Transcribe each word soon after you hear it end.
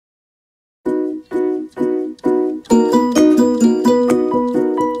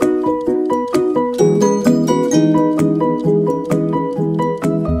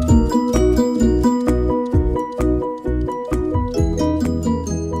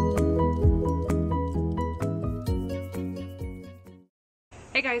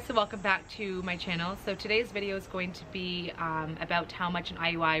Hey guys, so welcome back to my channel. So today's video is going to be about how much an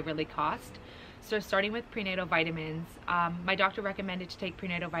IUI really costs. So starting with prenatal vitamins, my doctor recommended to take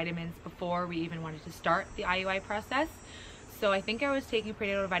prenatal vitamins before we even wanted to start the IUI process. So I think I was taking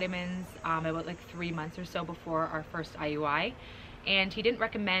prenatal vitamins about like 3 months or so before our first IUI. And he didn't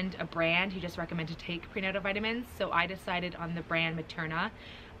recommend a brand, he just recommended to take prenatal vitamins. So I decided on the brand Materna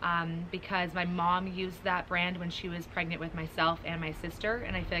because my mom used that brand when she was pregnant with myself and my sister,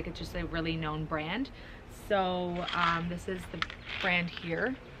 and I feel like it's just a really known brand. So this is the brand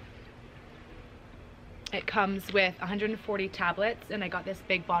here. It comes with 140 tablets, and I got this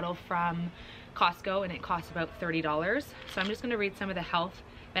big bottle from Costco and it costs about $30. So I'm just going to read some of the health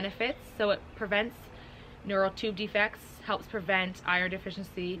benefits. So it prevents neural tube defects, helps prevent iron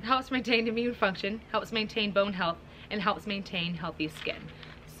deficiency, helps maintain immune function, helps maintain bone health, and helps maintain healthy skin.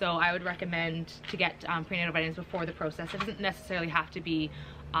 So I would recommend to get prenatal vitamins before the process. It doesn't necessarily have to be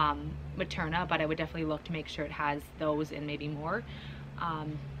Materna, but I would definitely look to make sure it has those and maybe more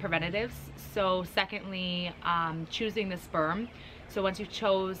preventatives. So secondly, choosing the sperm. So once you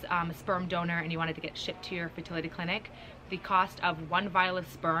chose a sperm donor and you wanted to get shipped to your fertility clinic, the cost of 1 vial of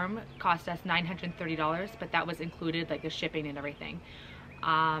sperm cost us $930, but that was included, like the shipping and everything.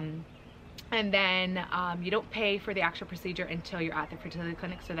 And then you don't pay for the actual procedure until you're at the fertility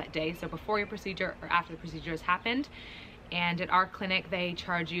clinic, so that day, so before your procedure or after the procedure has happened. And at our clinic they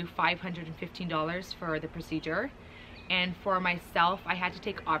charge you $515 for the procedure. And for myself, I had to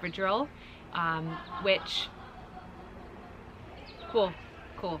take Ovidrel, which cool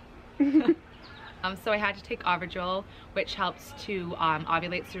so I had to take Ovidrel, which helps to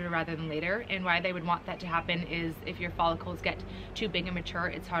ovulate sooner rather than later. And why they would want that to happen is if your follicles get too big and mature,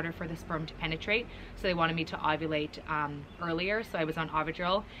 it's harder for the sperm to penetrate. So they wanted me to ovulate earlier, so I was on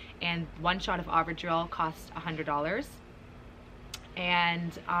Ovidrel, and 1 shot of Ovidrel cost $100.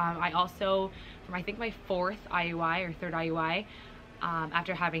 And I also, from I think my 4th IUI or 3rd IUI,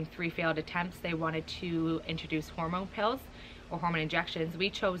 after having 3 failed attempts, they wanted to introduce hormone pills or hormone injections. We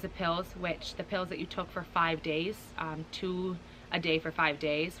chose the pills, which the pills that you took for 5 days, 2 a day for 5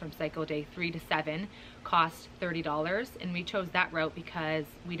 days from cycle day 3 to 7, cost $30. And we chose that route because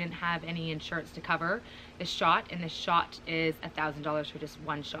we didn't have any insurance to cover the shot, and the shot is $1,000 for just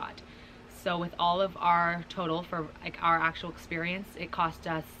 1 shot. So with all of our total for like our actual experience, it cost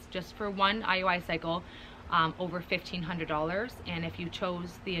us just for 1 IUI cycle over $1,500, and if you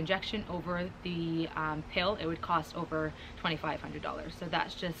chose the injection over the pill, it would cost over $2,500. So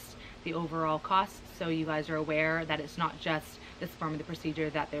that's just the overall cost, so you guys are aware that it's not just the sperm of the procedure,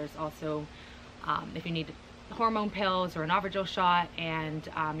 that there's also if you need hormone pills or an Ovidrel shot and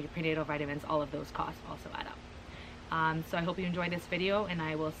your prenatal vitamins, all of those costs also add up. So I hope you enjoyed this video, and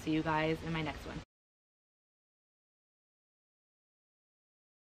I will see you guys in my next one.